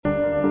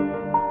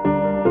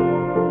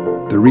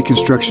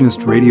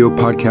Reconstructionist Radio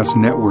Podcast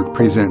Network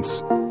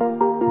presents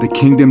the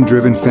Kingdom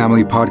Driven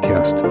Family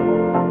Podcast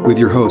with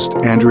your host,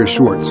 Andrea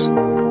Schwartz.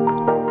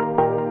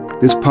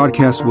 This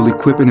podcast will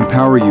equip and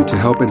empower you to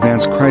help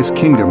advance Christ's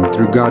kingdom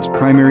through God's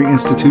primary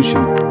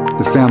institution,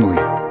 the family,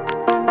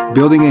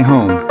 building a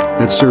home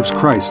that serves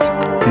Christ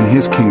and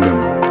His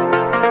kingdom.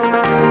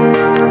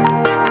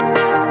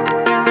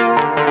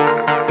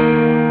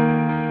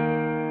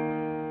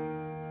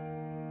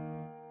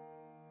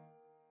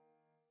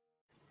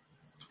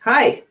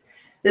 Hi,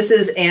 this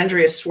is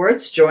Andrea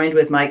Schwartz, joined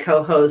with my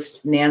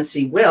co-host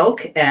Nancy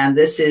Wilk, and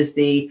this is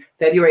the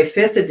February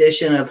 5th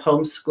edition of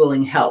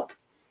Homeschooling Help.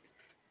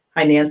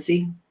 Hi,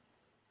 Nancy.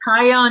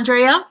 Hi,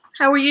 Andrea.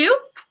 How are you?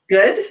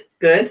 Good,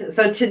 good.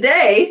 So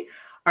today,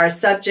 our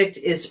subject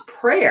is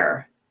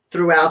prayer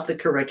throughout the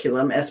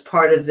curriculum as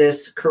part of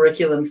this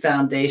Curriculum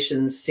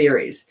Foundations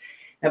series.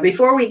 And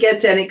before we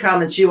get to any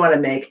comments you want to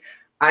make,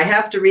 I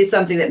have to read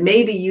something that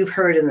maybe you've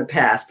heard in the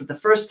past, but the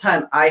first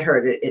time I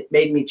heard it, it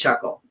made me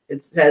chuckle.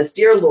 It says,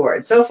 "Dear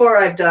Lord, so far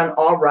I've done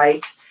all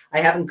right.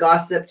 I haven't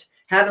gossiped,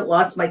 haven't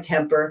lost my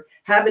temper,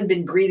 haven't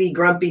been greedy,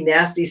 grumpy,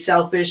 nasty,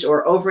 selfish,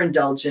 or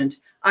overindulgent.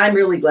 I'm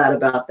really glad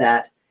about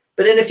that.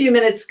 But in a few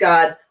minutes,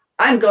 God,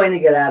 I'm going to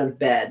get out of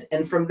bed.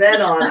 And from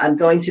then on, I'm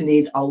going to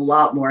need a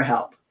lot more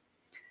help."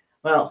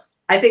 Well,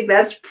 I think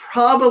that's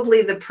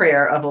probably the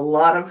prayer of a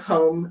lot of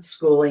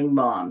homeschooling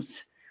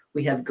moms.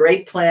 We have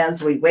great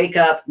plans. We wake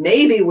up,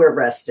 maybe we're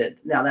rested.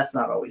 Now, that's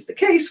not always the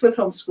case with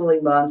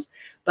homeschooling moms,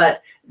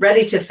 but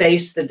ready to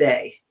face the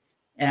day.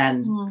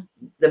 And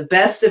the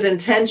best of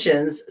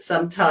intentions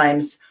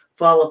sometimes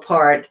fall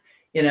apart,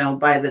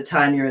 by the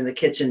time you're in the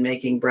kitchen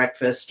making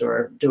breakfast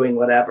or doing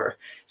whatever.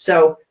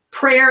 So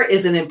prayer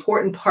is an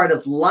important part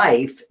of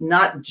life,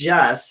 not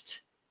just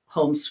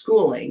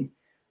homeschooling,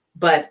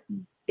 but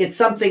it's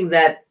something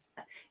that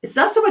it's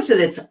not so much that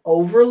it's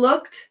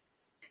overlooked.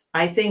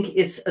 I think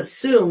it's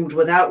assumed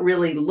without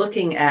really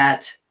looking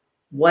at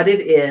what it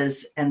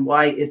is and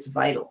why it's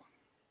vital.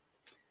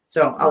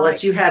 So I'll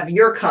let you have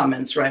your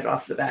comments right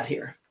off the bat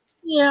here.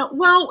 Yeah,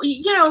 well,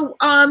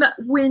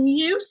 when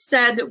you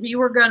said that we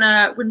were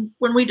gonna,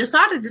 when we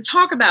decided to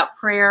talk about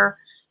prayer,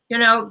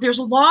 there's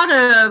a lot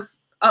of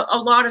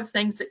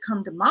things that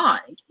come to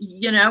mind.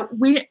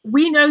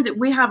 We know that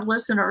we have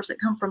listeners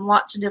that come from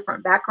lots of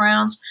different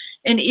backgrounds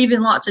and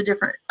even lots of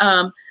different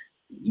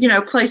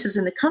places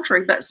in the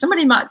country, but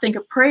somebody might think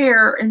of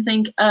prayer and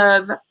think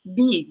of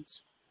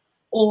beads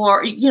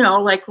or,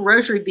 like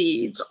rosary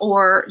beads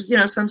or,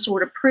 some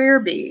sort of prayer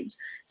beads.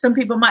 Some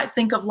people might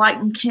think of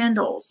lighting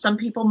candles. Some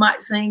people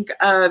might think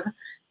of,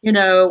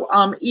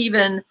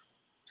 even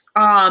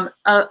a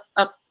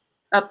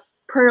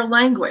prayer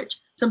language.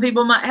 Some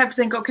people might have to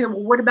think, okay,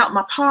 well, what about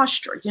my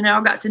posture?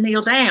 I've got to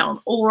kneel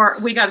down, or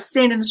we got to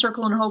stand in a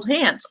circle and hold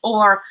hands,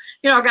 or,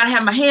 I got to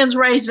have my hands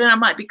raised and I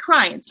might be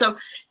crying. So,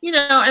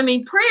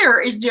 prayer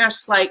is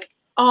just like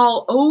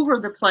all over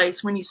the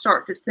place when you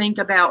start to think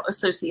about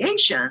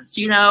associations.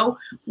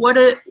 What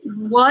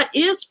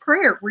is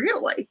prayer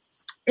really?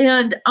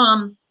 And,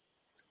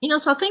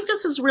 so I think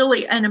this is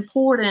really an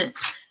important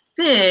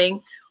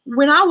thing.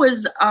 When I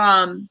was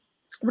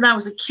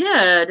a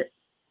kid,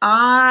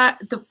 I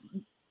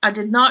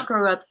did not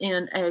grow up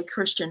in a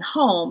Christian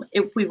home.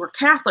 If we were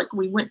Catholic,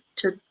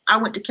 I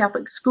went to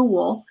Catholic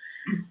school,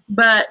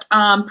 but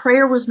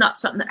prayer was not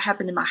something that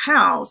happened in my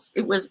house.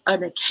 It was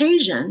an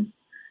occasion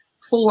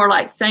for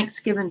like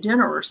Thanksgiving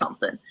dinner or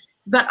something.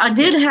 But I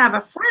did have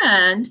a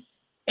friend,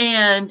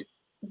 and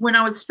when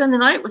I would spend the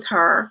night with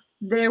her,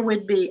 there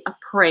would be a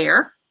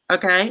prayer,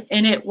 okay?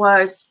 And it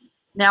was,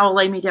 "Now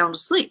lay me down to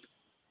sleep."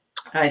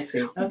 I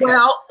see. Okay.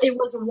 Well, it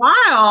was a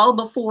while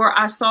before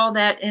I saw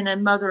that in a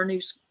Mother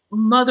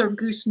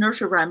Goose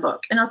nursery rhyme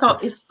book. And I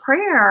thought, is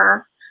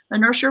prayer a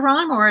nursery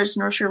rhyme or is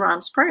nursery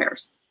rhymes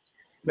prayers?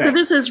 Right. So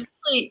this is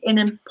really an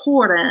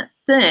important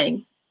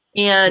thing.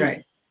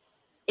 And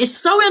it's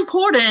so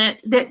important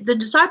that the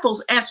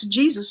disciples asked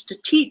Jesus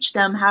to teach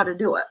them how to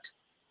do it.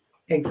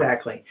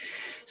 Exactly.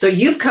 So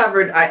you've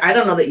covered, I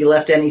don't know that you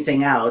left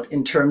anything out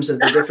in terms of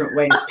the different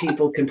ways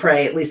people can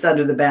pray, at least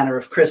under the banner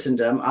of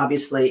Christendom.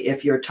 Obviously,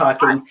 if you're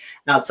talking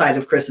outside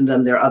of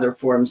Christendom, there are other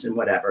forms and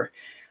whatever.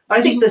 But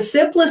I think the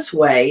simplest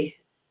way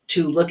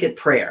to look at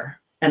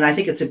prayer, and I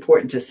think it's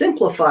important to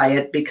simplify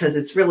it because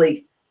it's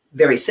really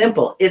very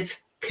simple, it's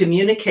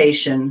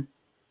communication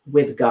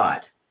with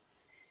God.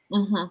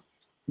 Mm-hmm.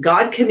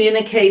 God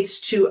communicates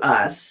to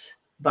us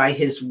by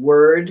His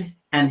Word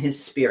and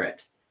His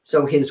Spirit.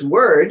 So His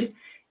Word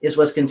is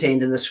what's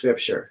contained in the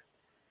Scripture.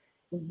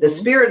 Mm-hmm. The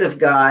Spirit of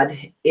God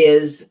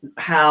is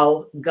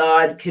how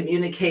God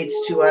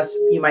communicates to us,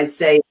 you might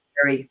say, in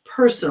a very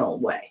personal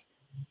way,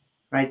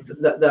 right?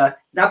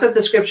 Not that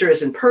the Scripture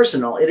isn't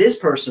personal, it is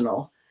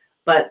personal,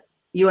 but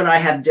you and I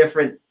have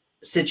different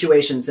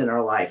situations in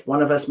our life.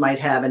 One of us might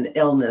have an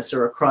illness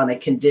or a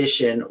chronic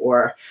condition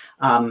or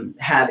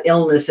have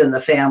illness in the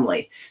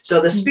family.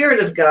 So the Spirit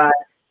of God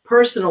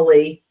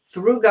personally,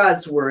 through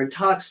God's Word,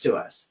 talks to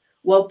us.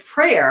 Well,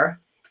 prayer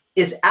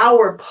is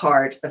our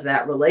part of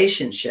that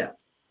relationship.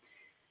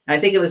 I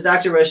think it was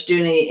Dr.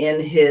 Rushdoony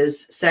in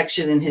his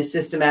section in his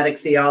systematic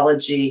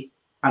theology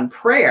on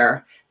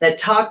prayer that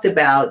talked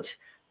about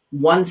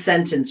one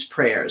sentence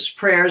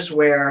prayers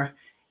where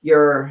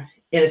you're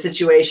in a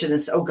situation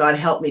and oh God,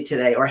 help me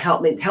today, or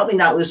help me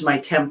not lose my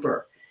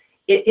temper.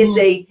 It's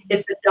a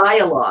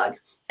dialogue.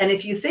 And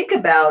if you think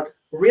about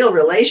real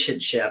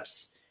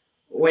relationships,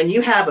 when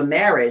you have a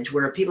marriage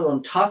where people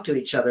don't talk to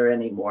each other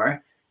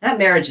anymore, that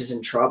marriage is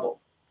in trouble.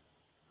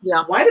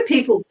 Yeah. Why do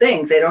people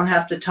think they don't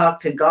have to talk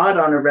to God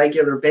on a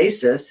regular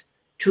basis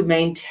to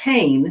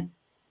maintain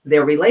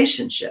their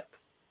relationship?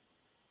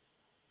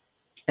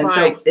 And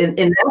right. So in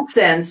that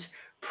sense,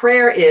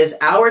 prayer is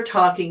our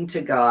talking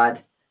to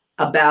God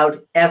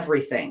about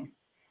everything.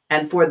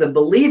 And for the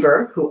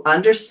believer who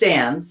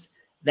understands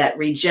that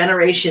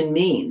regeneration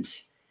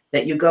means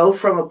that you go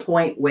from a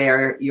point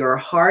where your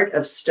heart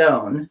of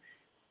stone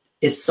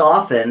is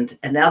softened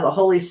and now the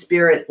Holy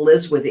Spirit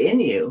lives within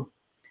you,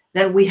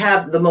 then we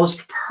have the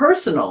most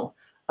personal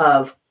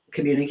of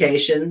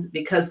communications,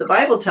 because the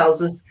Bible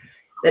tells us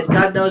that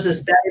God knows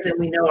us better than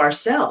we know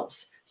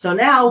ourselves. So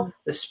now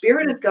the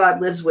Spirit of God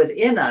lives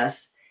within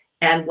us,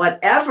 and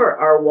whatever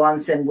our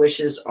wants and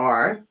wishes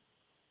are,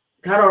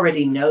 God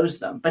already knows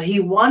them, but he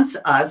wants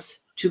us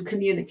to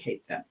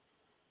communicate them.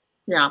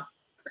 Yeah.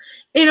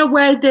 In a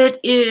way that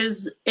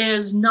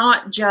is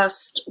not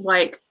just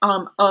like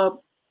a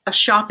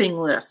shopping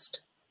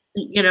list.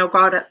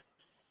 God,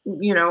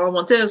 I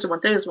want this, I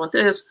want this, I want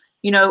this.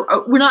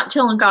 We're not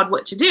telling God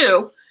what to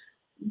do,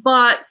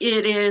 but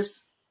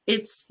it's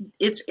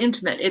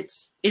intimate.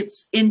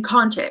 It's in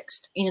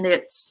context, and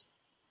it's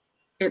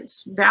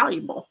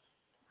valuable.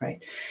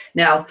 Right.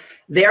 Now,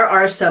 there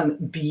are some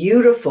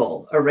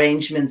beautiful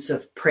arrangements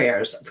of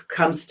prayers.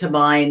 Comes to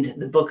mind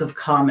the Book of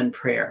Common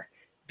Prayer.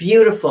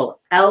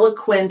 Beautiful,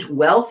 eloquent,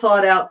 well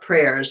thought out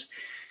prayers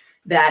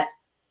that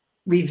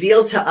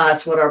reveal to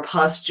us what our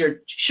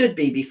posture should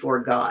be before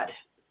God.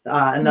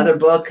 Another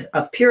book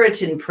of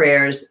Puritan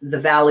prayers, The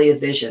Valley of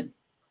Vision.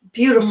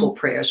 Beautiful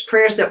prayers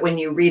that when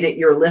you read it,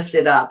 you're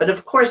lifted up. And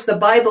of course, the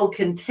Bible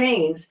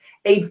contains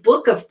a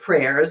book of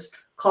prayers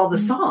called the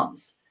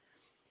Psalms,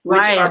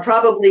 which are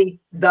probably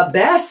the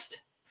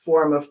best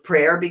form of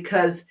prayer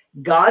because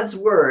God's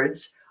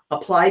words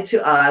applied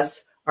to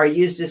us are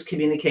used as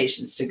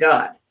communications to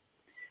God.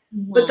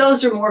 But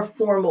those are more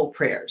formal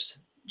prayers.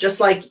 Just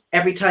like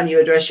every time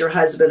you address your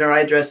husband or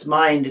I address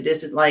mine, it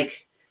isn't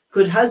like,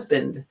 good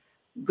husband,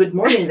 good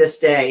morning this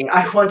day.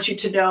 I want you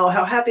to know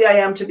how happy I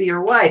am to be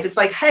your wife. It's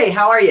like, hey,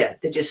 how are you?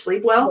 Did you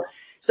sleep well?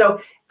 So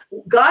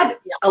God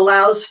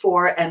allows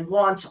for and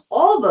wants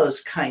all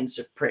those kinds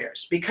of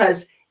prayers,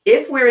 because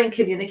if we're in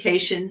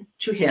communication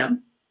to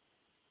him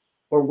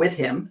or with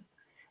him,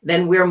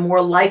 then we're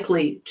more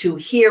likely to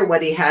hear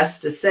what he has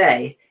to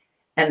say.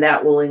 And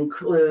that will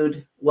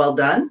include well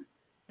done.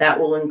 That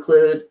will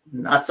include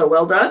not so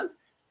well done.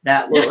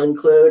 That will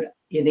include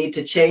you need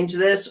to change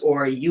this,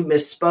 or you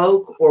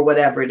misspoke, or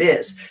whatever it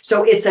is.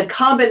 So it's a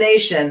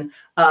combination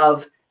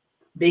of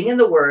being in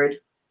the Word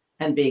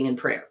and being in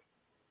prayer.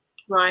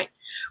 Right.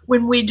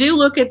 When we do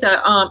look at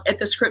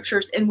the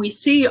scriptures and we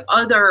see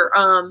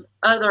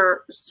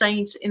other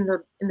saints in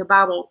the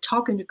Bible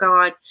talking to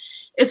God,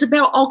 it's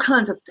about all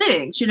kinds of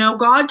things.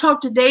 God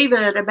talked to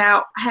David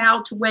about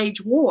how to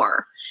wage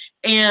war,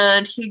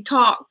 and he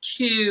talked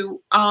to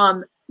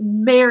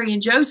Mary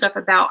and Joseph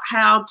about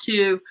how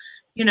to,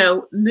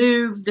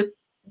 move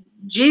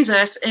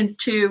Jesus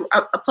into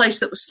a place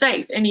that was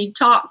safe. And he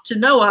talked to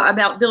Noah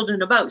about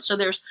building a boat. So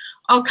there's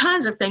all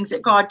kinds of things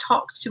that God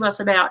talks to us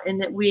about and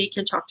that we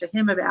can talk to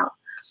him about.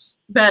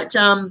 But,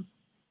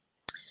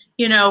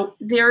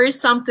 there is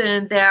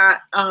something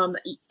that,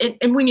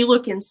 and when you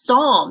look in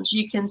Psalms,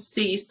 you can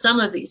see some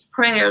of these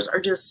prayers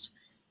are just,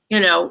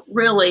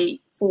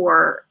 really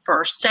for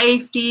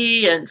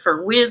safety and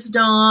for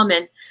wisdom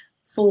and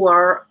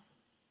for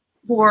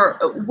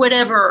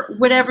whatever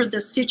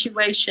the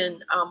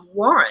situation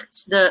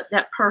warrants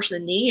that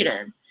person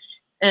needing.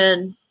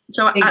 And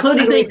so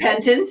including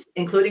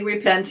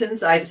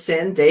repentance, I've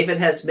sinned. David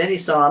has many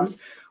Psalms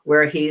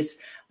where he's,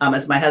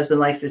 as my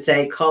husband likes to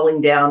say,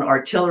 calling down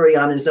artillery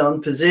on his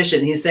own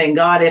position. He's saying,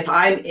 God, if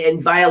I'm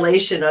in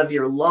violation of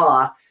your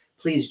law,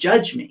 please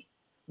judge me,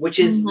 which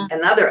is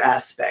another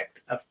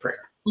aspect of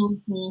prayer.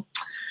 Well,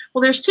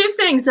 there's two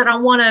things that I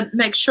want to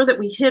make sure that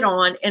we hit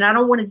on, and I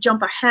don't want to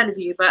jump ahead of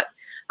you, but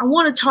I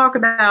want to talk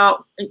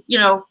about,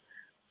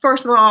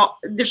 first of all,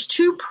 there's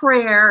two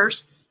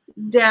prayers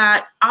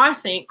that I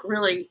think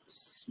really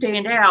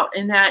stand out,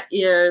 and that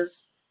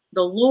is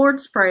the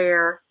Lord's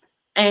Prayer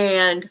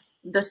and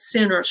the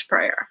Sinner's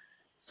Prayer.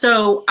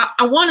 So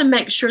I want to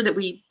make sure that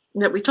we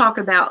talk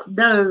about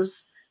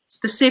those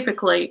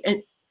specifically,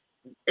 and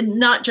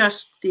not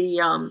just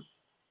the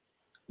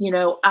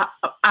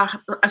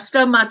I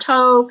stubbed my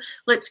toe,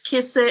 let's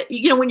kiss it.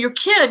 When your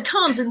kid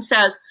comes and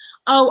says,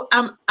 "Oh,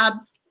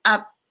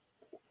 I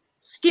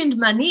skinned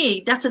my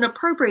knee," that's an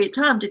appropriate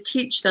time to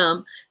teach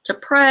them to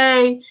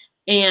pray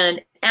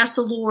and ask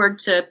the Lord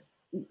to,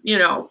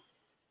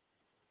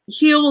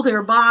 heal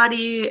their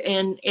body,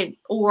 and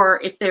or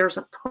if there's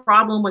a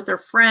problem with their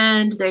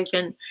friend, they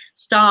can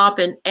stop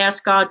and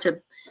ask God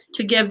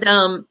to give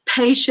them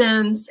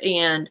patience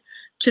and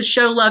to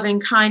show loving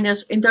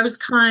kindness and those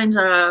kinds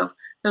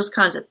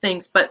of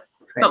things. But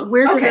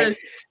where do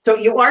so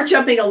you are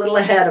jumping a little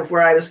ahead of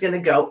where I was going to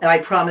go, and I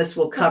promise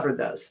we'll cover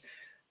those.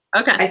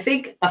 Okay. I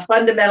think a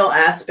fundamental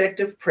aspect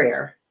of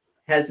prayer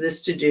has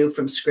this to do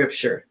from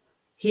Scripture.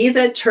 He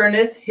that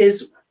turneth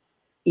his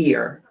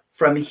ear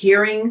from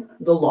hearing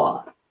the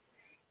law,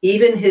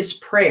 even his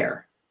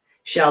prayer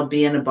shall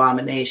be an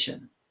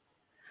abomination.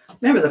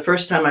 Remember the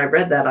first time I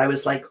read that, I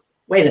was like,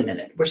 wait a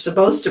minute, we're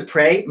supposed to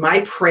pray?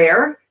 My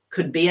prayer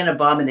could be an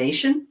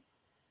abomination?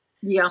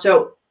 Yeah.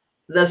 So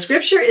the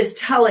Scripture is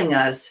telling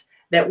us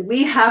that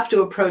we have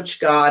to approach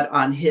God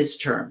on his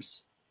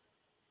terms.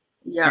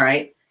 Yeah. All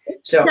right.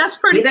 So that's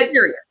pretty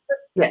serious.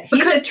 Yeah,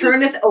 he that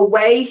turneth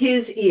away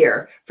his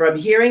ear from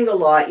hearing the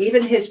law,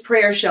 even his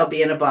prayer shall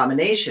be an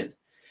abomination.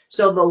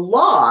 So the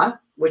law,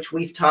 which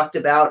we've talked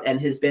about and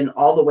has been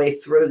all the way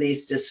through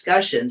these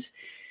discussions,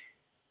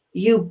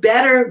 you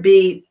better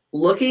be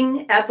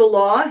looking at the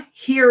law,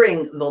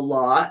 hearing the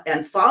law,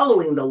 and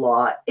following the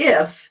law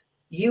if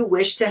you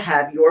wish to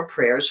have your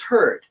prayers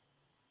heard.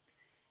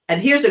 And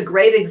here's a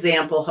great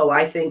example how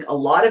I think a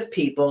lot of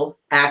people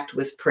act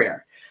with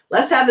prayer.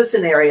 Let's have a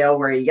scenario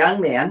where a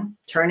young man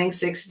turning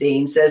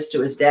 16 says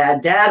to his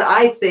dad, "Dad,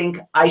 I think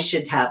I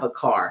should have a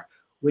car.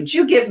 Would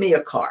you give me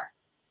a car?"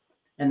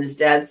 And his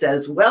dad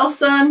says, "Well,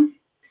 son,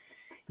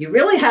 you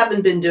really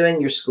haven't been doing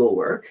your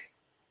schoolwork,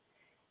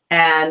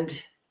 and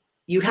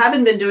you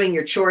haven't been doing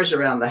your chores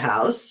around the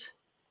house.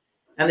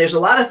 And there's a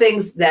lot of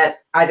things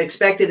that I've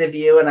expected of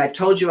you, and I've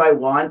told you I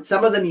want.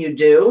 Some of them you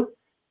do,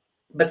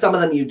 but some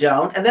of them you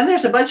don't. And then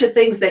there's a bunch of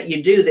things that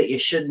you do that you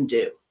shouldn't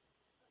do."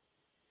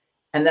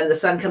 And then the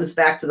son comes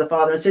back to the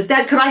father and says,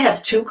 "Dad, could I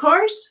have 2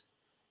 cars?"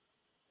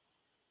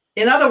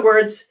 In other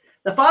words,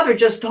 the father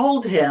just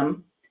told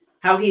him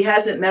how he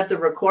hasn't met the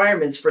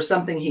requirements for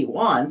something he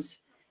wants.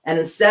 And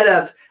instead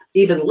of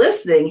even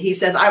listening, he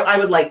says, I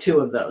would like 2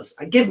 of those.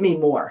 Give me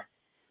more.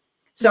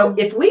 So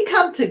if we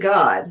come to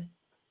God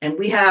and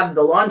we have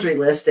the laundry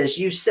list, as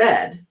you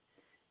said,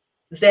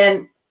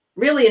 then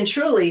really and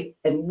truly,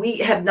 and we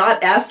have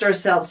not asked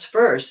ourselves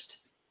first,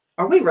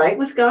 are we right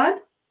with God?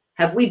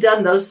 Have we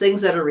done those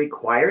things that are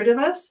required of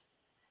us?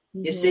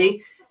 Mm-hmm. You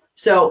see?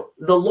 So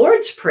the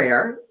Lord's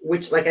Prayer,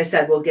 which, like I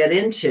said, we'll get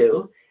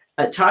into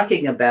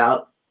talking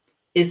about,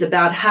 is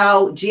about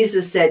how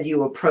Jesus said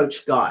you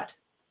approach God.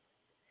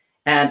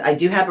 And I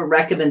do have a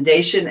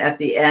recommendation at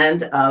the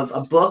end of a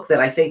book that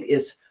I think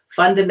is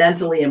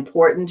fundamentally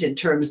important in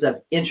terms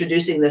of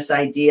introducing this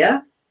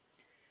idea.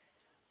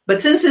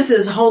 But since this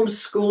is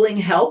homeschooling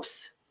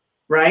helps,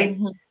 right?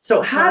 Mm-hmm.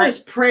 So how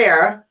does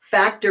prayer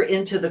factor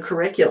into the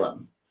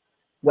curriculum?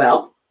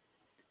 Well,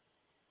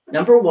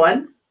 number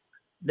one,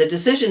 the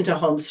decision to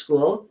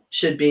homeschool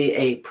should be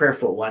a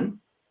prayerful one,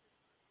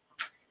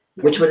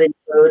 which would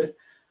include,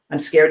 I'm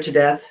scared to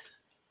death.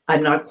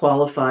 I'm not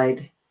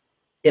qualified.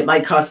 It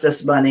might cost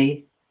us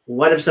money.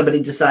 What if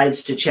somebody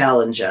decides to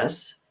challenge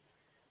us?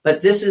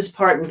 But this is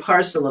part and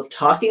parcel of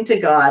talking to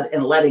God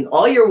and letting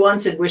all your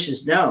wants and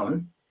wishes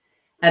known.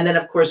 And then,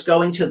 of course,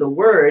 going to the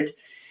Word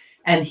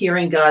and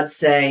hearing God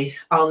say,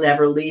 I'll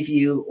never leave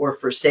you or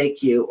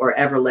forsake you or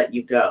ever let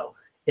you go.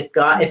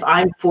 If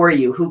I'm for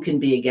you, who can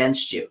be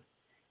against you?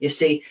 You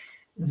see,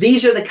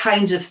 these are the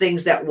kinds of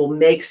things that will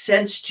make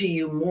sense to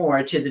you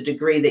more to the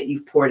degree that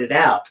you've poured it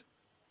out.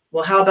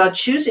 Well, how about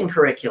choosing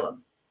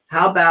curriculum?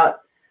 How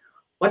about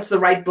what's the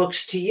right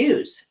books to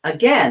use?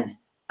 Again,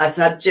 a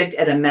subject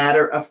and a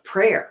matter of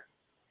prayer.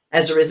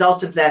 As a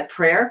result of that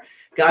prayer,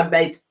 God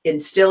may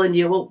instill in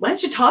you, well, why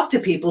don't you talk to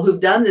people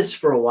who've done this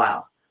for a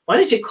while? Why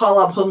don't you call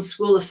up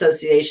homeschool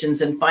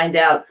associations and find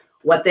out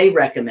what they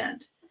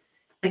recommend?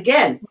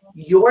 Again,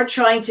 you're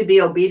trying to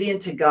be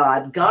obedient to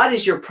God. God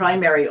is your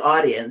primary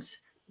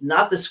audience,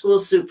 not the school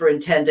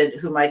superintendent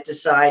who might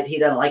decide he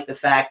doesn't like the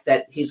fact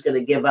that he's going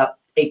to give up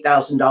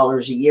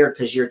 $8,000 a year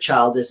because your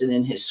child isn't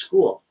in his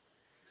school.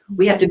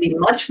 We have to be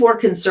much more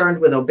concerned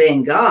with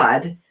obeying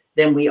God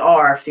than we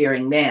are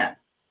fearing man.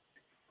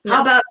 Yeah.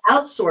 How about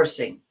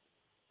outsourcing?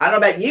 I don't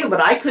know about you,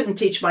 but I couldn't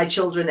teach my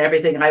children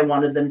everything I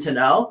wanted them to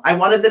know. I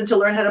wanted them to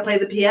learn how to play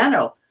the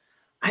piano.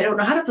 I don't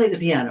know how to play the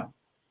piano.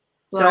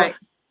 Right. So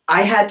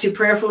I had to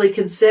prayerfully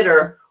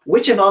consider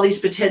which of all these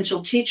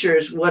potential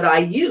teachers would I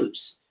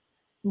use,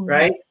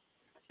 right?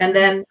 And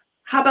then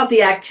how about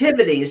the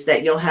activities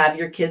that you'll have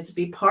your kids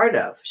be part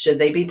of? Should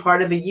they be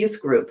part of a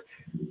youth group?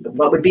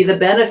 What would be the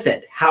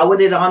benefit? How would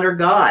it honor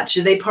God?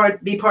 Should they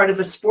be part of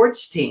a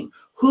sports team?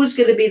 Who's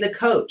going to be the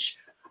coach?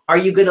 Are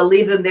you going to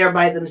leave them there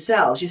by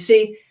themselves? You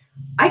see,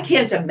 I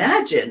can't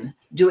imagine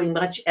doing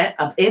much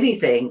of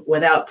anything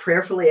without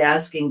prayerfully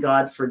asking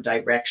God for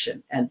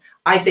direction. And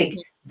I think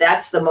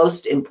that's the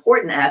most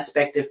important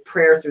aspect of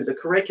prayer through the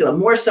curriculum,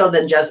 more so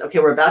than just, okay,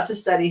 we're about to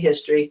study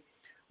history.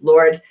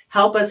 Lord,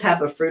 help us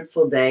have a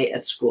fruitful day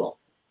at school.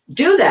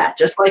 Do that,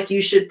 just like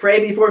you should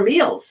pray before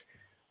meals.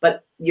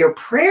 But your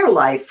prayer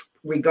life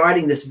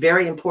regarding this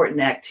very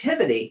important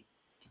activity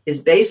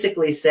is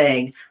basically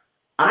saying,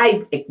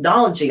 I'm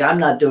acknowledging I'm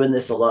not doing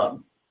this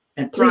alone.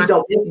 And please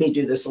don't make me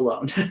do this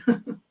alone.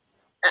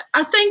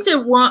 I think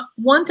that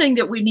one thing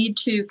that we need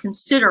to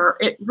consider,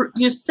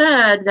 you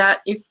said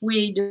that if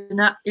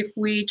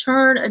we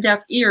turn a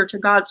deaf ear to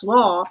God's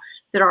law,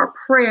 that our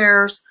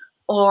prayers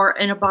are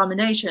an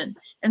abomination.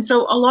 And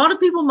so a lot of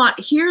people might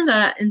hear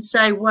that and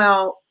say,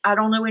 well, I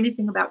don't know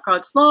anything about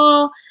God's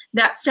law.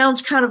 That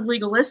sounds kind of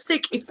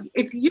legalistic.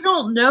 If you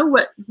don't know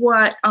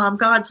what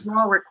God's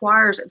law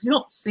requires, if you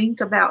don't think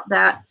about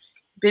that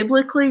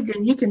biblically,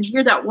 then you can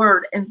hear that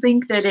word and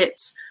think that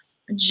it's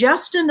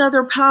just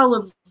another pile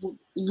of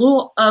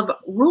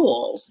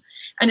rules.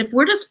 And if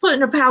we're just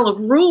putting a pile of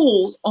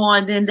rules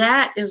on, then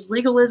that is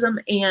legalism,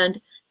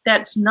 and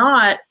that's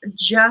not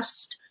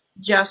just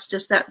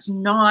justice. That's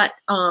not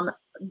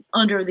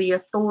under the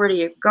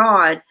authority of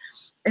God.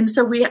 And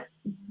so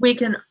we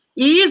can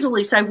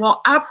easily say,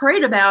 well, I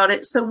prayed about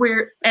it, so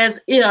we're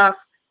as if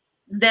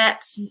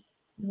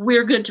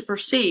we're good to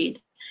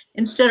proceed,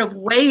 instead of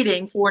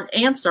waiting for an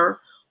answer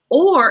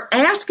or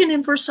asking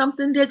him for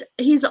something that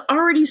he's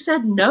already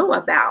said no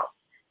about.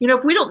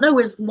 If we don't know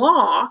his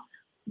law,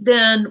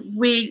 then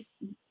we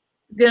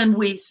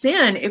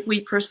sin if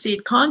we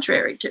proceed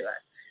contrary to it.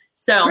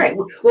 So, right.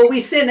 Well, we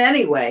sin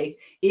anyway,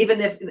 even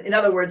if, in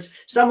other words,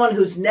 someone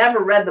who's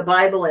never read the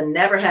Bible and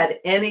never had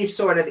any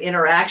sort of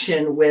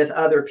interaction with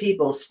other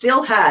people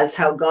still has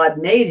how God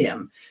made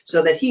him,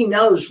 so that he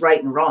knows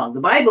right and wrong. The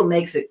Bible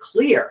makes it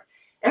clear.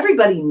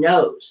 Everybody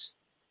knows.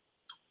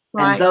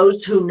 Right. And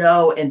those who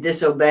know and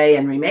disobey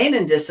and remain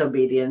in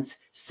disobedience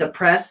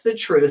suppress the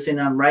truth in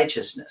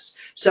unrighteousness.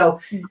 So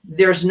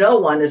there's no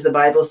one, as the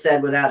Bible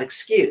said, without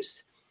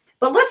excuse.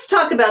 But let's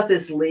talk about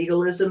this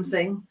legalism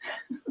thing.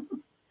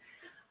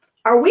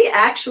 Are we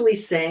actually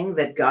saying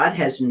that God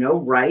has no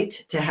right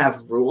to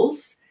have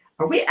rules?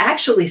 Are we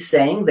actually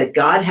saying that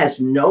God has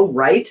no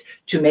right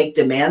to make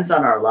demands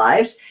on our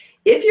lives?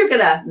 If you're going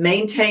to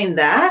maintain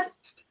that,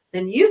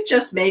 then you've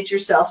just made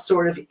yourself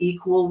sort of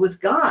equal with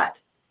God.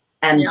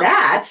 And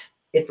that,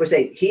 if we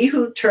say, he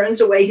who turns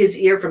away his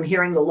ear from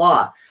hearing the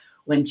law,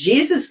 when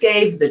Jesus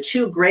gave the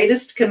two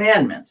greatest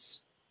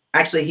commandments,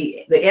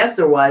 actually, the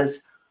answer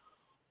was,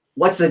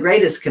 what's the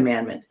greatest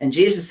commandment? And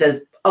Jesus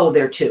says, oh,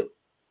 there are two.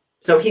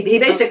 So he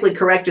basically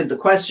corrected the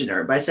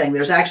questioner by saying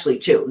there's actually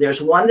two.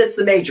 There's one that's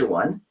the major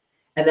one,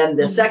 and then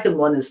the second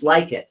one is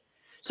like it.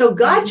 So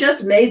God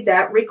just made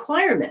that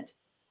requirement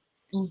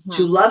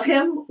to love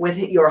him with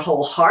your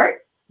whole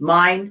heart,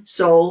 mind,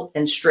 soul,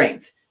 and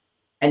strength,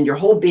 and your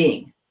whole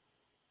being.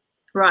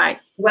 Right.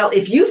 Well,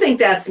 if you think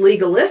that's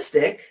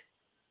legalistic,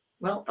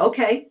 well,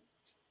 okay.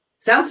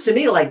 Sounds to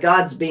me like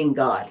God's being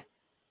God.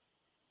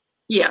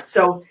 Yes.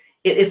 So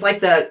it's like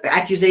the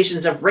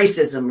accusations of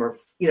racism or,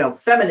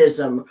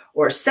 feminism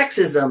or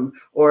sexism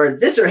or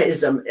this or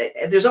ism.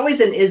 There's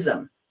always an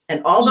ism.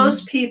 And all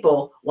those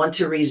people want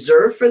to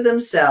reserve for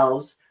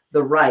themselves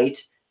the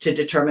right to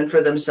determine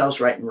for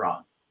themselves right and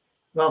wrong.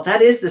 Well,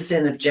 that is the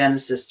sin of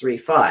Genesis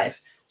 3:5.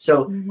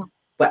 So,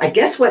 but I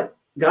guess what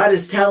God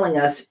is telling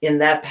us in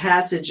that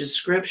passage of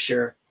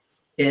scripture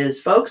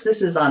is, folks,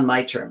 this is on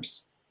my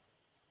terms.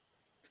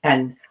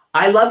 And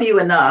I love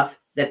you enough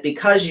that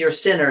because you're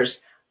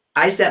sinners,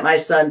 I sent my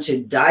son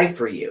to die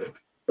for you.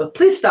 But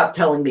please stop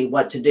telling me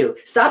what to do.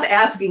 Stop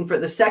asking for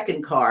the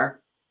second car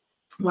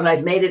when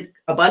I've made it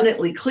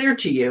abundantly clear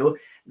to you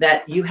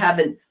that you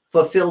haven't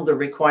fulfilled the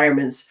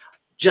requirements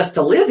just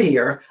to live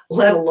here,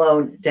 let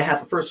alone to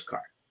have a first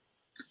car.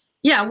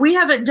 Yeah, we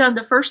haven't done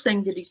the first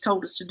thing that he's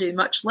told us to do,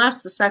 much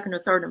less the second or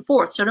third and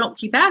fourth. So don't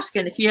keep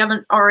asking if you're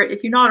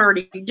not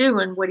already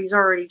doing what he's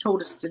already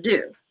told us to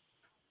do.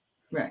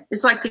 Right.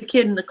 It's like the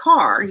kid in the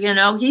car.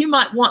 He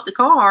might want the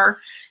car,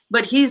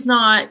 but he's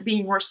not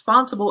being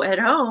responsible at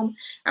home.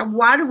 And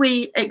why do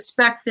we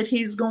expect that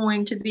he's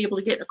going to be able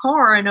to get in a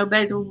car and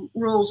obey the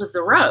rules of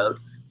the road?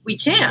 We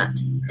can't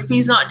if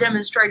he's not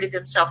demonstrated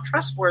himself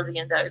trustworthy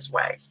in those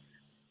ways.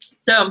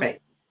 So. Right.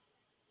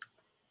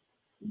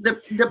 The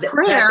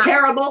prayer, that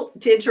parable,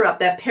 to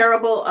interrupt, that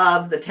parable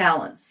of the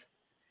talents.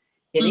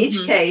 In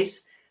each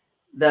case,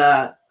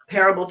 the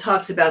parable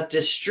talks about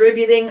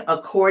distributing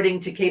according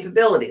to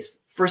capabilities.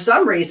 For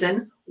some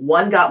reason,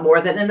 one got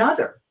more than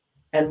another,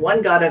 and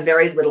one got a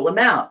very little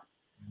amount.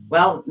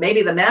 Well,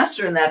 maybe the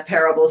master in that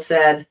parable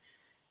said,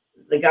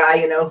 the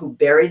guy, who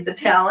buried the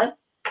talent,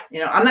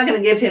 I'm not going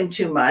to give him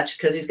too much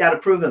because he's got to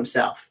prove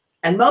himself.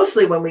 And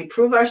mostly when we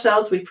prove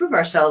ourselves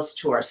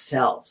to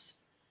ourselves.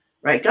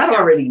 Right? God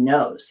already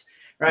knows,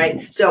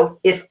 right? So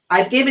if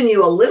I've given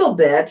you a little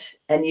bit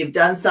and you've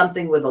done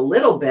something with a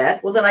little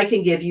bit, well, then I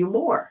can give you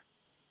more.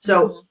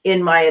 So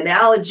in my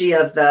analogy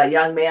of the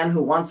young man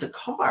who wants a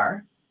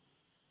car,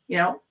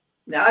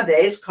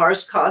 nowadays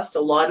cars cost a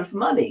lot of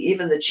money.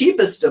 Even the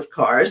cheapest of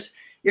cars,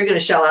 you're going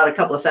to shell out a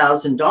couple of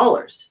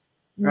 $1,000s,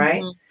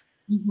 right?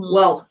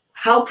 Well,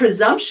 how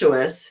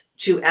presumptuous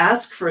to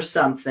ask for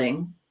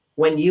something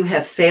when you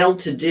have failed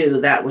to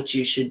do that which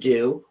you should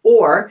do,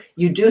 or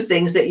you do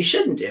things that you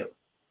shouldn't do.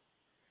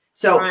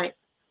 So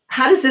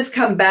how does this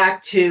come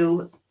back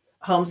to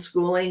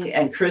homeschooling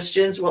and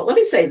Christians, well, let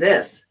me say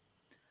this.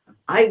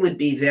 I would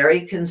be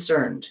very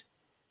concerned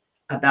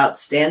about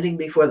standing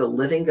before the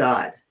living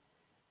God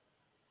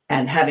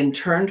and having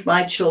turned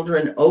my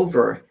children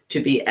over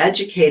to be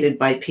educated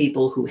by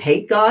people who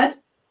hate God,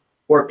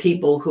 or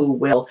people who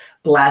will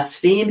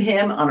blaspheme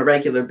him on a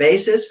regular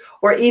basis,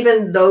 or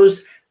even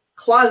those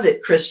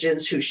closet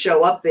Christians who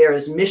show up there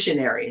as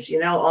missionaries. You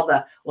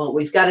know,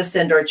 we've got to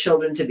send our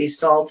children to be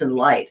salt and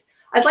light.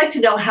 I'd like to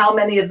know how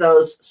many of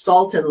those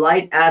salt and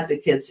light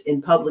advocates in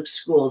public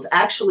schools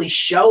actually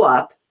show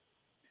up,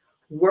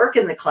 work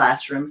in the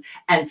classroom,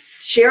 and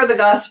share the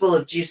gospel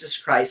of Jesus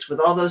Christ with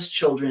all those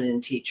children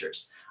and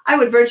teachers. I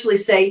would virtually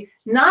say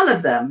none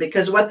of them,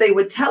 because what they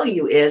would tell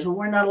you is, well,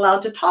 we're not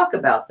allowed to talk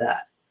about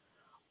that.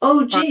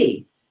 Oh,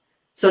 gee.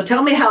 So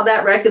tell me how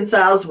that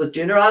reconciles with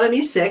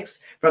Deuteronomy 6.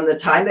 From the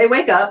time they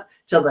wake up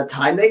till the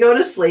time they go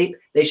to sleep,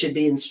 they should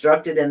be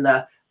instructed in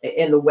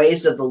the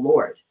ways of the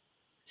Lord.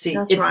 See,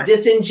 That's it's right.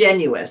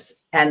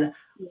 disingenuous. And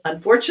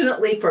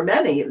unfortunately for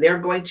many, they're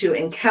going to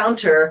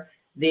encounter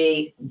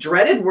the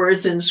dreaded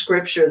words in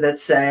Scripture that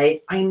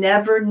say, I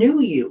never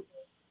knew you.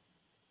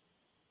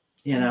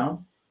 You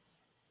know?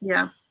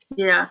 Yeah.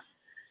 Yeah.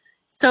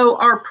 So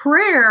our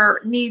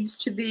prayer needs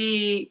to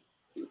be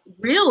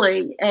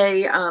really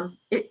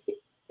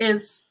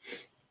is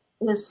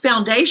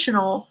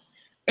foundational,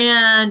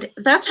 and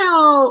that's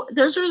how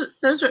those are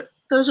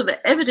the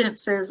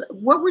evidences.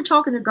 What we're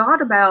talking to God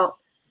about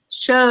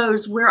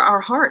shows where our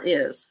heart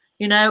is.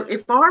 You know,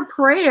 if our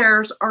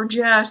prayers are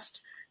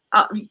just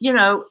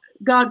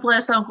God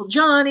bless Uncle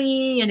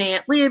Johnny and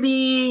Aunt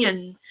Libby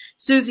and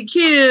Susie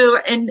Q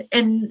and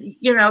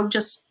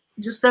just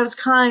those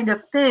kind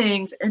of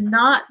things, and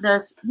not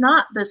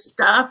the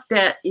stuff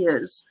that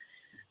is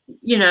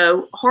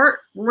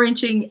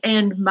heart-wrenching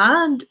and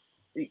mind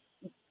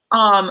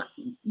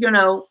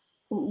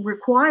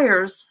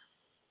requires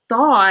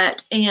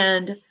thought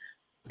and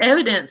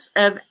evidence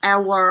of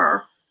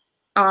our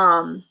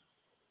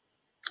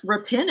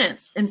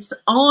repentance and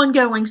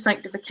ongoing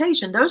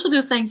sanctification. Those are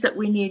the things that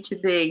we need to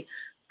be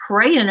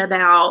praying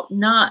about,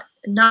 not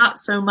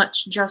so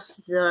much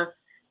just the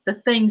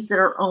things that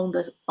are on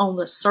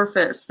the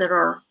surface that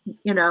are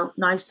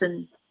nice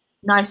and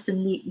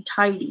neat and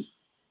tidy.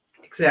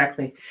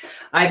 Exactly.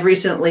 I've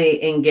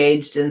recently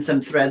engaged in some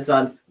threads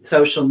on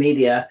social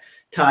media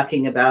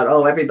talking about,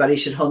 everybody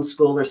should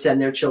homeschool or send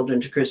their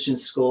children to Christian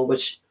school,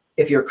 which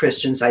if you're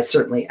Christians, I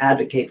certainly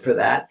advocate for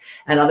that.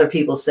 And other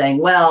people saying,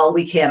 well,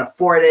 we can't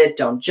afford it.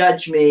 Don't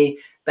judge me,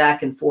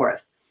 back and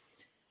forth.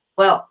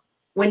 Well,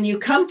 when you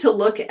come to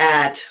look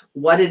at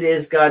what it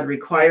is God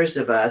requires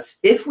of us,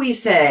 if we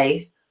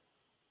say,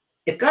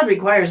 if God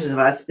requires of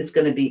us, it's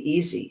going to be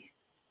easy.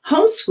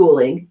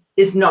 Homeschooling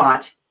is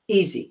not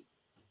easy.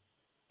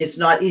 It's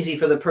not easy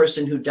for the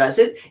person who does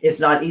it. It's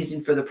not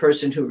easy for the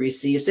person who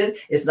receives it.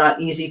 It's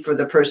not easy for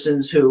the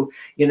persons who,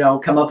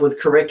 come up with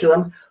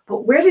curriculum.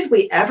 But where did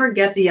we ever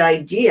get the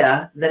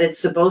idea that it's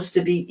supposed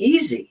to be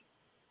easy?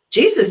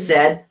 Jesus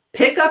said,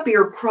 pick up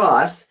your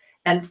cross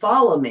and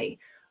follow me.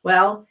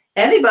 Well,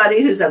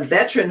 anybody who's a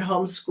veteran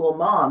homeschool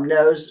mom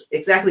knows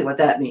exactly what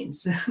that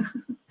means.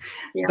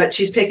 Yeah. But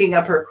she's picking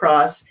up her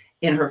cross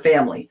in her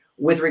family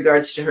with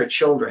regards to her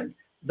children,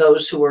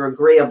 those who are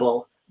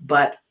agreeable,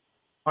 but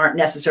aren't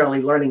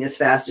necessarily learning as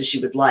fast as she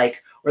would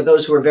like, or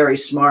those who are very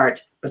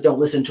smart, but don't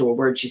listen to a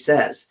word she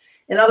says.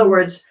 In other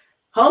words,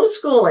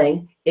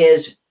 homeschooling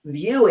is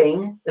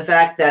viewing the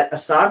fact that a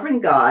sovereign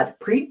God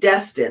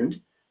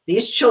predestined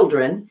these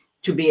children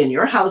to be in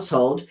your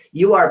household.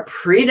 You are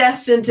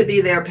predestined to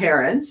be their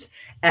parents.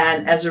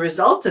 And as a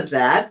result of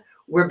that,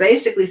 we're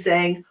basically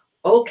saying,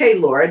 okay,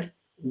 Lord,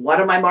 what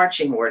are my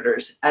marching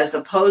orders? As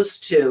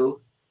opposed to,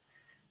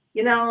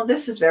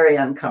 this is very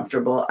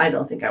uncomfortable. I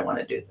don't think I want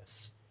to do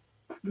this.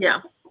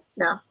 Yeah.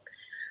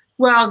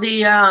 Well,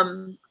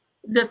 the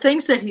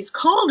things that he's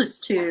called us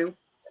to,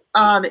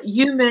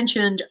 you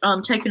mentioned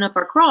taking up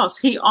our cross.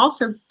 He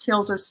also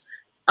tells us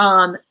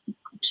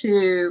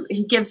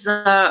he gives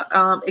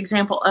the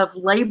example of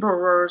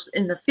laborers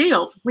in the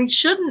field. We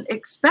shouldn't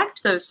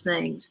expect those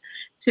things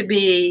to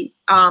be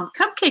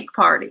cupcake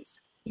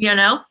parties,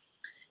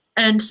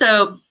 And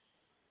so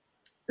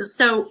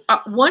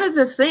one of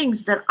the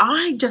things that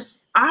I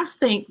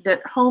think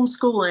that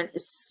homeschooling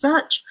is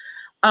such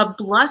a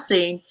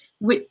blessing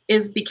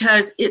is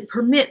because it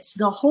permits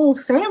the whole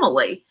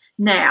family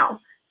now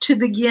to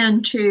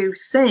begin to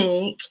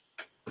think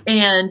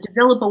and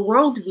develop a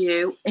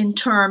worldview in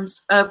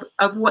terms of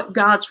what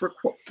God's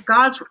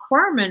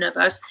requirement of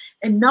us,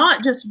 and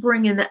not just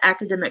bringing the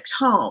academics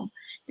home.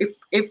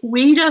 If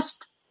we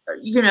just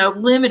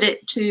limit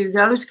it to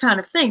those kind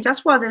of things,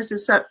 that's why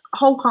this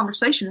whole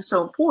conversation is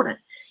so important.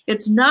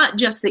 It's not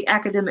just the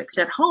academics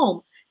at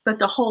home, but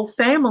the whole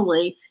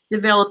family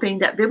developing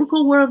that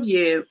biblical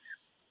worldview,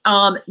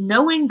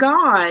 knowing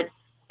God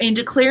and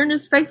declaring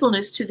his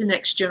faithfulness to the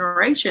next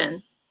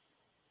generation.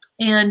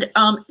 And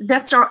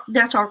that's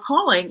our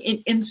calling.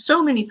 In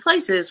so many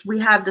places, we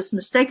have this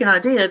mistaken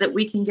idea that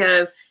we can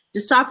go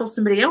disciple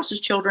somebody else's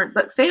children,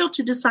 but fail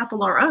to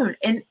disciple our own.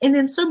 And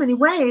in so many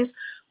ways,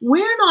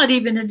 we're not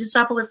even a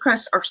disciple of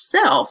Christ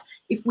ourselves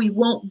if we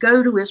won't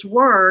go to his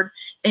word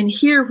and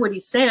hear what he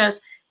says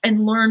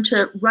and learn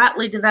to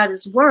rightly divide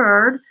his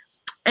word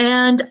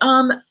and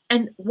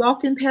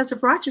walk in paths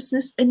of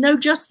righteousness and no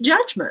just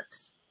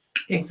judgments.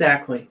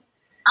 Exactly.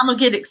 I'm going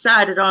to get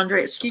excited,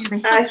 Andre. Excuse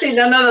me. I see.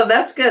 No.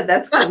 That's good.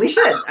 That's good. We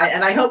should.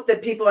 And I hope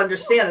that people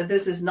understand that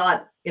this is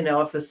not,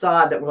 a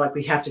facade that we're like,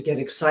 we have to get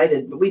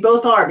excited. But we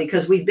both are,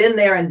 because we've been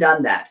there and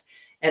done that.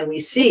 And we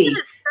see. It is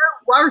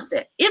so worth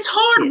it. It's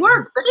hard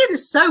work, but it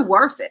is so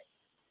worth it.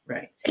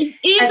 Right.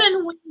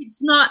 And when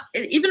it's not,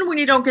 even when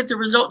you don't get the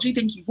results you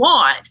think you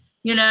want,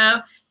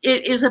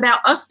 it is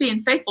about us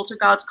being faithful to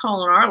God's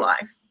call in our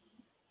life.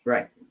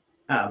 Right.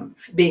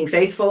 Being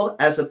faithful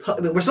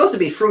we're supposed to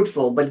be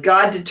fruitful, but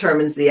God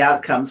determines the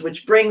outcomes,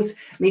 which brings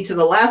me to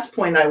the last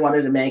point I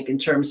wanted to make in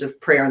terms of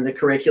prayer in the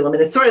curriculum.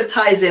 And it sort of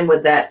ties in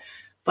with that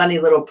funny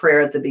little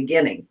prayer at the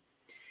beginning.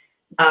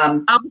 I'll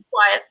be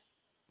quiet.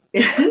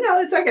 No,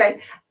 it's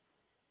okay.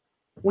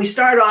 We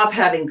start off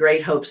having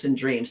great hopes and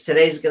dreams.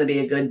 Today's going to be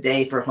a good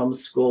day for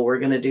homeschool. We're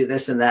going to do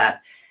this and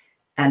that.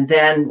 And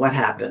then what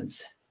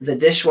happens? The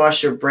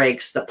dishwasher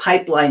breaks, the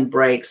pipeline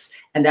breaks,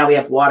 and now we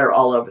have water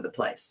all over the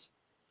place.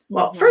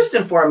 Well, first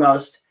and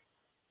foremost,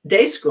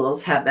 day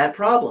schools have that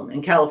problem.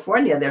 In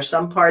California, there's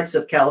some parts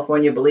of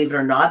California, believe it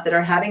or not, that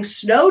are having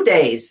snow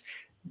days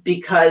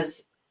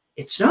because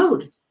it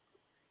snowed,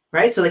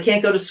 right? So they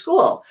can't go to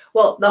school.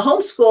 Well, the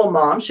homeschool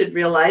mom should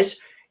realize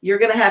you're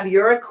going to have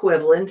your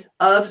equivalent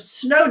of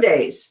snow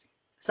days.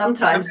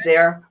 Sometimes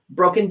they're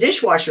broken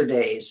dishwasher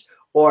days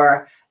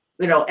or,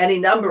 any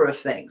number of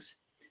things.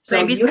 So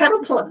baby's you have a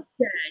cutting plan,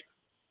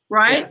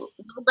 right? Yeah.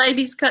 Little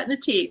baby's cutting the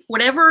teeth,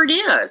 whatever it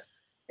is.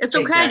 It's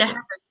okay to have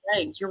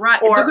those days. You're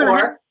right.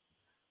 Or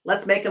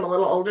let's make them a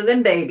little older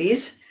than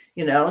babies.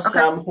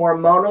 Some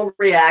hormonal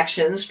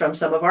reactions from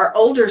some of our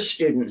older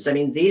students. I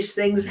mean, these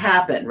things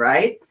happen,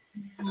 right?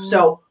 Mm-hmm.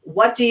 So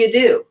what do you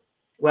do?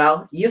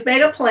 Well, you've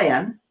made a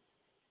plan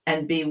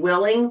and be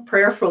willing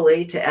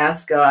prayerfully to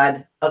ask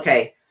God,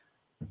 okay,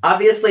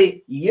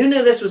 obviously you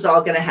knew this was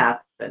all going to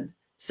happen.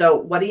 So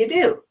what do you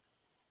do?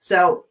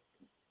 So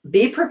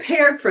be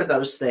prepared for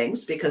those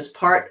things, because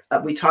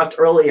we talked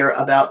earlier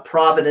about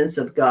providence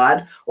of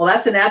God. Well,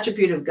 that's an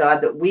attribute of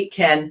God that we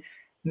can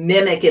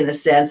mimic in a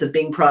sense of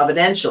being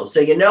providential.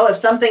 So, if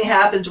something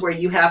happens where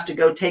you have to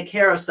go take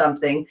care of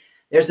something,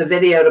 there's a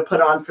video to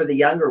put on for the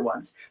younger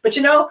ones. But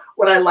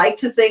what I like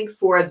to think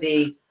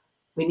we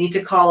need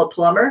to call a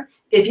plumber.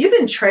 If you've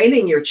been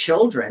training your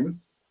children,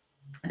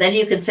 then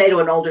you can say to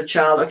an older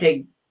child,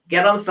 okay,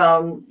 get on the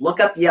phone, look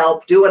up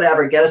Yelp, do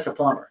whatever, get us a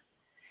plumber.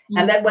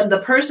 And then when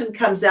the person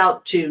comes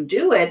out to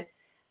do it,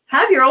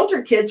 have your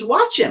older kids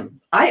watch him.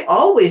 I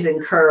always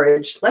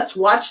encourage, let's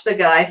watch the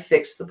guy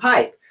fix the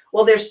pipe.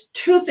 Well, there's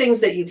two things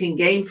that you can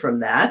gain from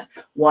that.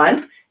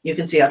 One, you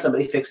can see how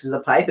somebody fixes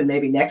the pipe, and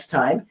maybe next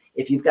time,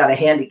 if you've got a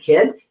handy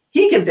kid,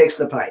 he can fix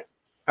the pipe.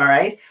 All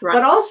right.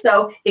 But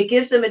also it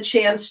gives them a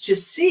chance to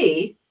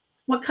see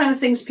what kind of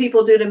things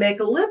people do to make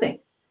a living.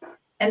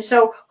 And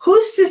so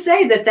who's to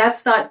say that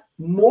that's not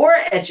more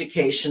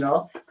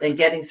educational than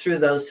getting through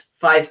those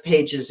 5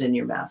 pages in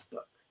your math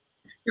book?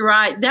 You're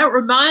right. That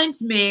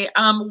reminds me,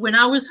 when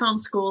I was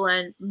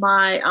homeschooling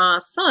my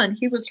son,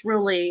 he was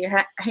really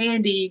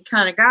handy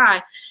kind of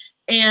guy,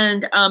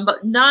 and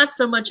but not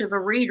so much of a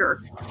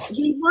reader.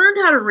 He learned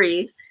how to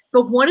read,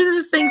 but one of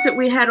the things that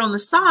we had on the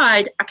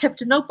side, I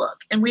kept a notebook,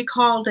 and we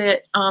called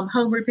it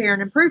home repair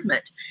and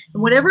improvement.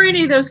 And whenever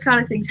any of those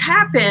kind of things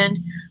happened,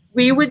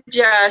 we would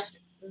just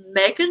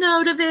make a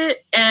note of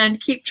it and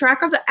keep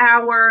track of the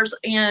hours,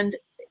 and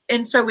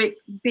so it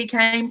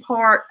became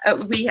part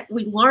of, we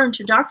learned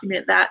to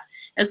document that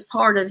as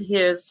part of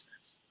his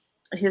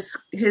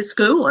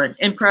schooling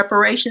in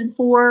preparation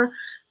for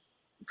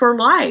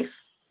life.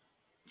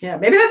 Yeah,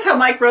 maybe that's how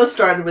Mike Rose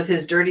started with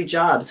his dirty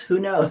jobs. Who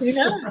knows?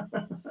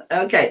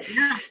 Okay.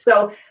 Yeah.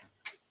 So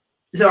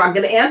I'm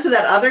going to answer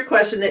that other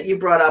question that you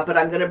brought up, but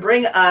I'm going to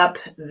bring up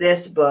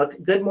this book,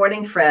 Good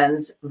Morning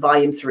Friends,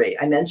 Volume 3.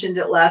 I mentioned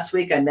it last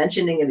week. I'm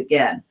mentioning it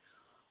again.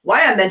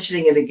 Why I'm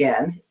mentioning it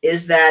again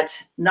is that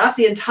not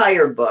the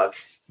entire book,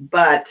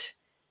 but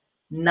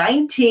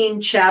 19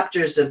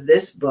 chapters of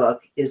this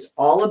book is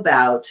all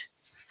about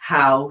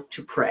how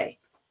to pray.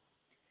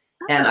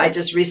 And I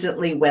just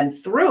recently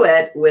went through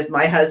it with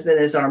my husband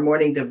as our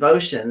morning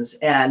devotions.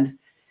 And,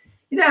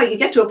 you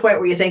get to a point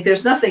where you think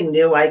there's nothing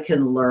new I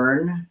can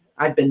learn.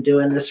 I've been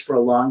doing this for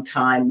a long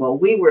time. Well,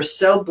 we were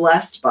so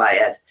blessed by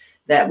it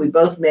that we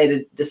both made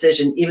a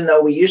decision, even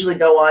though we usually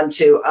go on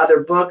to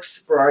other books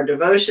for our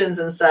devotions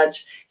and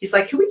such. He's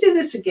like, can we do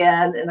this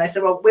again? And I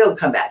said, well, we'll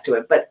come back to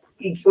it, but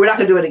we're not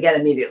going to do it again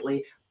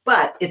immediately,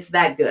 but it's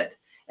that good.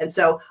 And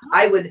so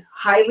I would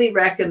highly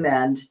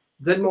recommend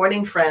Good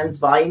Morning Friends,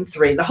 Volume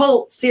 3. The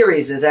whole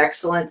series is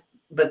excellent,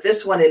 but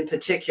this one in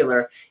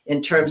particular,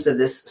 in terms of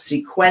this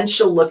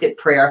sequential look at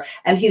prayer,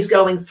 and he's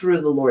going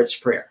through the Lord's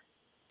Prayer.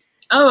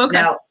 Oh,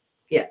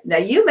 okay. Now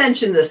you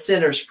mentioned the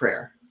sinner's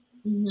prayer.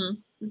 Mm-hmm.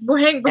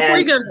 Well, before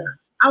you go there,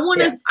 I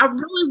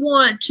really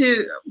want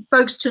to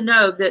folks to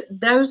know that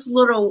those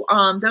little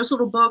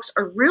books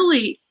are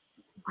really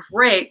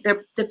great.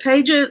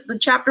 The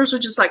chapters are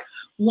just like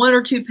 1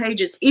 or 2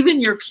 pages.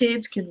 Even your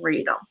kids can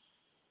read them.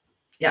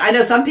 Yeah, I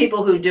know some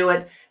people who do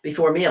it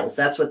before meals.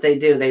 That's what they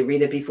do. They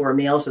read it before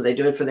meals, so they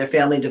do it for their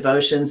family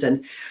devotions.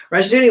 And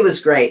Rushdoony was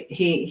great.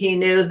 He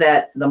knew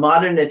that the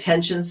modern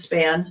attention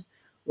span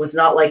was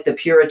not like the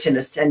Puritan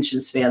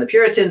attention span. The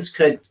Puritans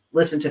could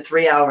listen to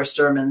 3-hour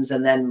sermons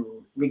and then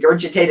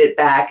regurgitate it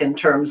back in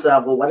terms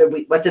of, well,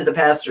 what did the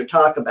pastor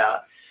talk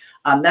about?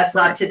 That's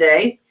not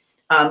today.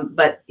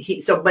 But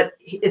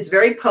it's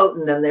very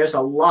potent, and there's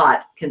a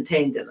lot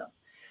contained in them.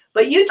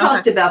 But you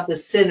talked about the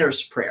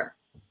sinner's prayer.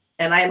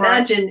 And I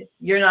imagine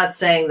you're not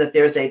saying that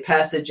there's a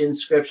passage in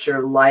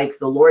Scripture like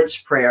the Lord's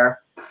Prayer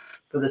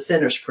for the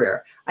sinner's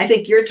prayer. I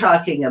think you're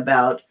talking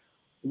about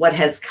what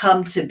has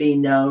come to be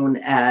known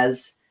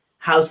as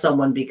how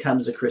someone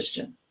becomes a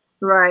Christian.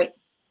 Right.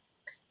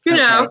 You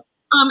know,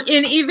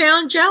 in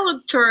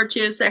evangelical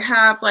churches, they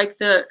have like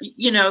the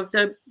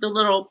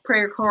little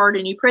prayer card,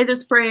 and you pray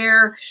this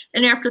prayer,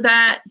 and after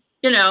that,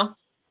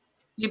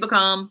 you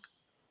become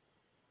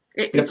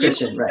if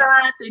Christian, you believe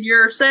that, then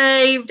you're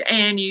saved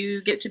and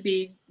you get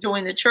to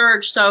join the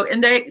church. So,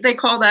 and they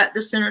call that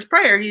the sinner's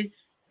prayer. You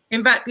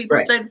invite people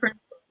to say the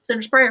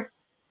sinner's prayer.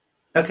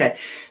 Okay.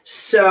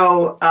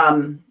 So,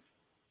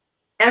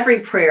 every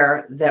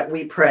prayer that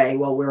we pray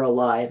while we're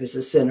alive is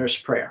a sinner's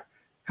prayer.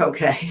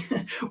 Okay.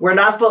 We're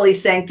not fully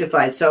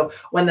sanctified. So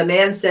when the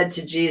man said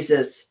to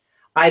Jesus,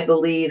 I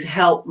believe,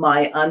 help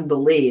my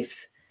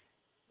unbelief,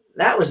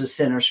 that was a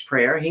sinner's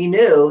prayer. He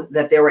knew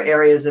that there were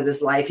areas of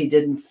his life he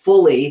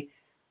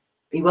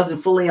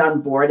wasn't fully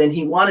on board, and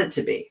he wanted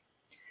to be.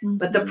 Mm-hmm.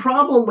 But the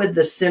problem with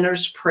the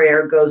sinner's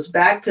prayer goes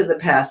back to the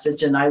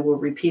passage, and I will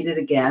repeat it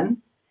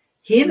again.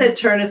 He that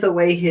turneth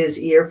away his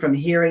ear from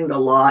hearing the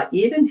law,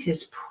 even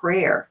his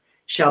prayer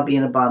shall be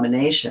an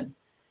abomination.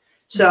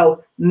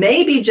 So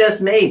maybe,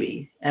 just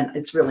maybe, and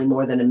it's really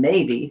more than a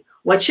maybe,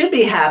 what should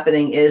be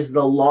happening is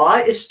the law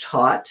is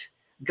taught,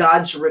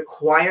 God's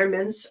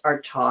requirements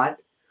are taught,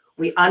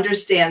 we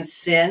understand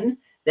sin,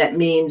 that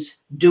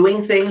means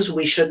doing things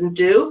we shouldn't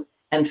do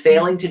and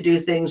failing to do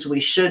things we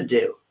should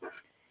do.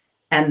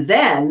 And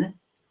then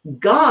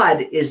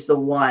God is the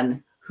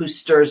one who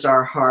stirs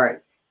our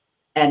heart,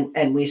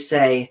 and we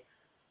say,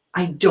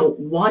 I don't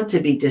want to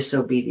be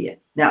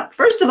disobedient. Now,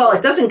 first of all,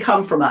 it doesn't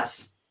come from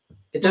us.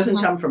 It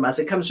doesn't come from us.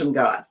 It comes from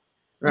God,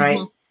 right?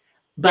 Mm-hmm.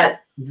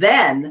 But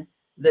then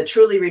the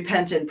truly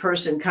repentant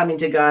person coming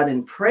to God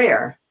in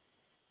prayer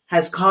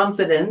has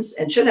confidence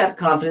and should have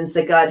confidence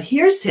that God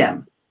hears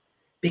him,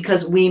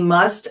 because we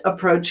must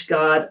approach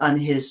God on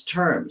his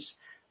terms.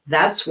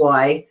 That's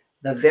why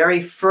the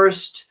very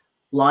first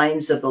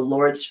lines of the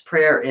Lord's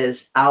Prayer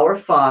is, Our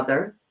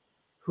Father,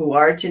 who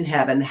art in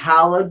heaven,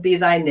 hallowed be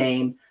thy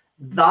name.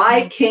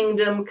 Thy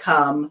kingdom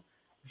come,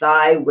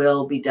 thy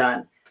will be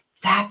done.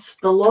 That's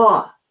the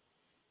law.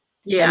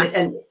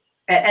 Yes.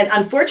 And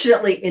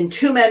unfortunately, in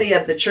too many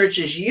of the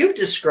churches you've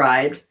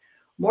described,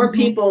 more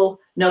people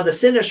know the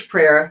sinner's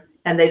prayer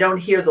and they don't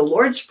hear the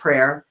Lord's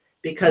Prayer,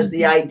 because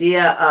the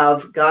idea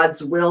of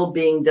God's will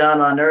being done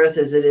on earth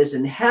as it is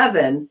in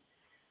heaven,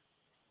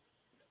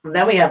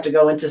 then we have to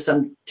go into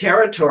some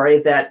territory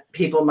that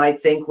people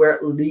might think we're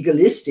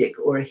legalistic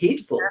or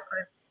hateful.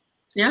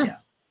 Yeah.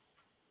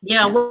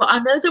 Well, I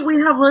know that we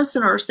have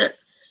listeners that,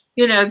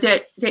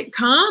 that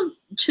come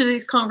to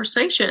these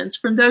conversations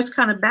from those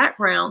kind of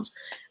backgrounds.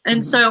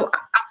 And so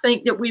I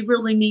think that we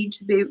really need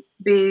to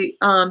be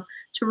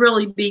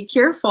really be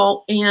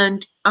careful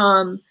and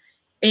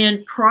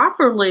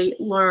properly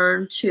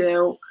learn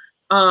to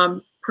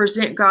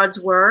present God's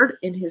word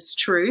in his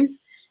truth,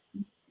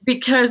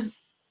 because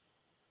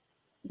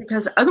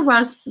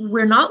otherwise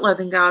we're not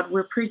loving God.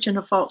 We're preaching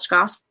a false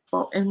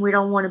gospel, and we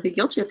don't want to be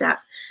guilty of that.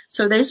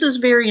 So this is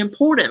very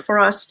important for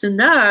us to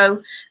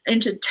know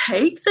and to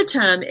take the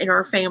time in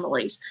our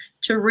families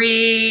to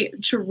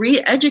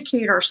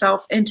re-educate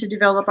ourselves and to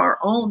develop our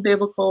own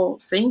biblical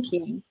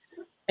thinking,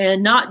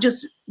 and not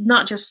just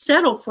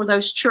settle for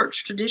those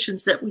church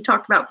traditions that we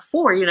talked about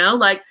before,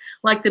 like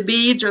the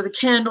beads or the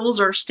candles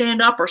or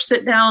stand up or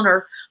sit down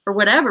or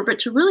whatever, but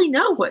to really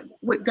know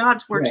what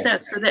God's word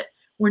says, so that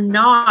we're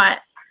not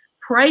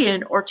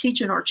praying or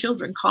teaching our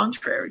children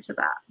contrary to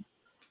that.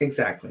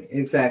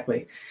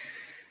 Exactly.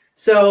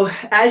 So,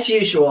 as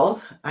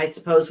usual, I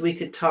suppose we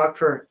could talk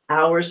for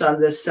hours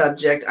on this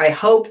subject. I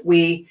hope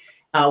we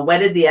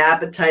whetted the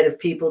appetite of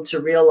people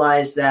to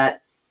realize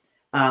that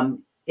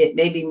it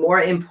may be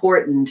more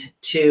important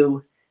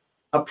to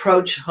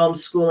approach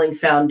homeschooling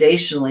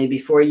foundationally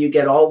before you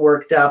get all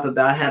worked up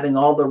about having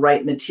all the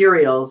right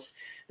materials,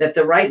 that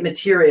the right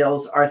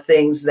materials are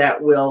things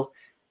that will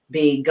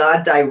be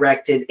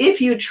God-directed. If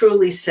you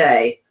truly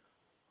say,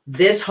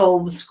 this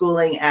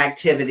homeschooling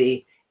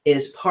activity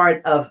is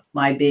part of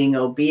my being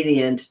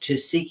obedient to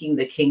seeking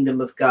the kingdom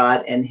of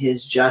God and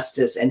his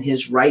justice and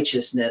his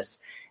righteousness,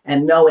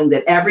 and knowing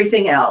that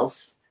everything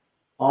else,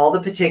 all the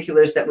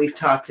particulars that we've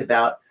talked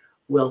about,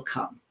 will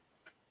come.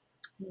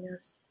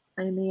 Yes.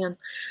 Amen.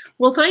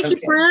 Well, thank you,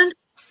 Okay. friend.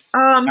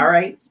 All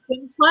right. It's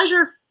been a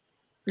pleasure.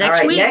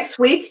 Next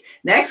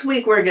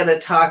week, we're going to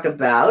talk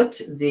about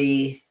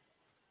the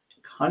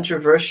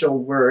controversial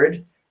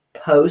word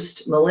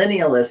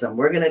post-millennialism.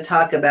 We're going to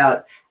talk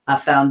about a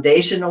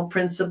foundational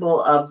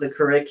principle of the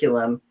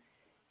curriculum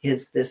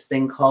is this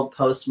thing called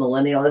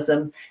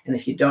post-millennialism. And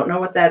if you don't know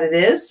what that it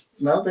is,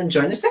 well, then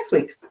join us next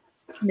week.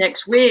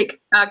 Next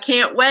week. I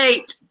can't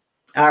wait.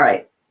 All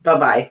right.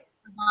 Bye-bye.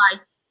 Bye.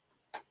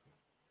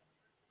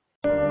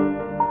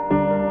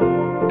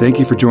 Thank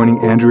you for joining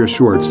Andrea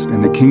Schwartz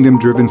and the Kingdom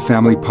Driven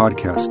Family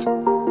Podcast,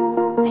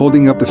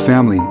 holding up the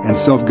family and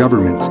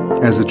self-government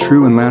as a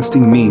true and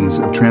lasting means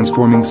of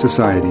transforming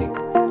society.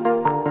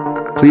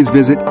 Please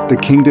visit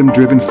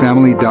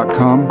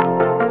thekingdomdrivenfamily.com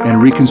and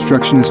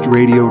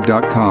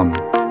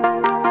reconstructionistradio.com.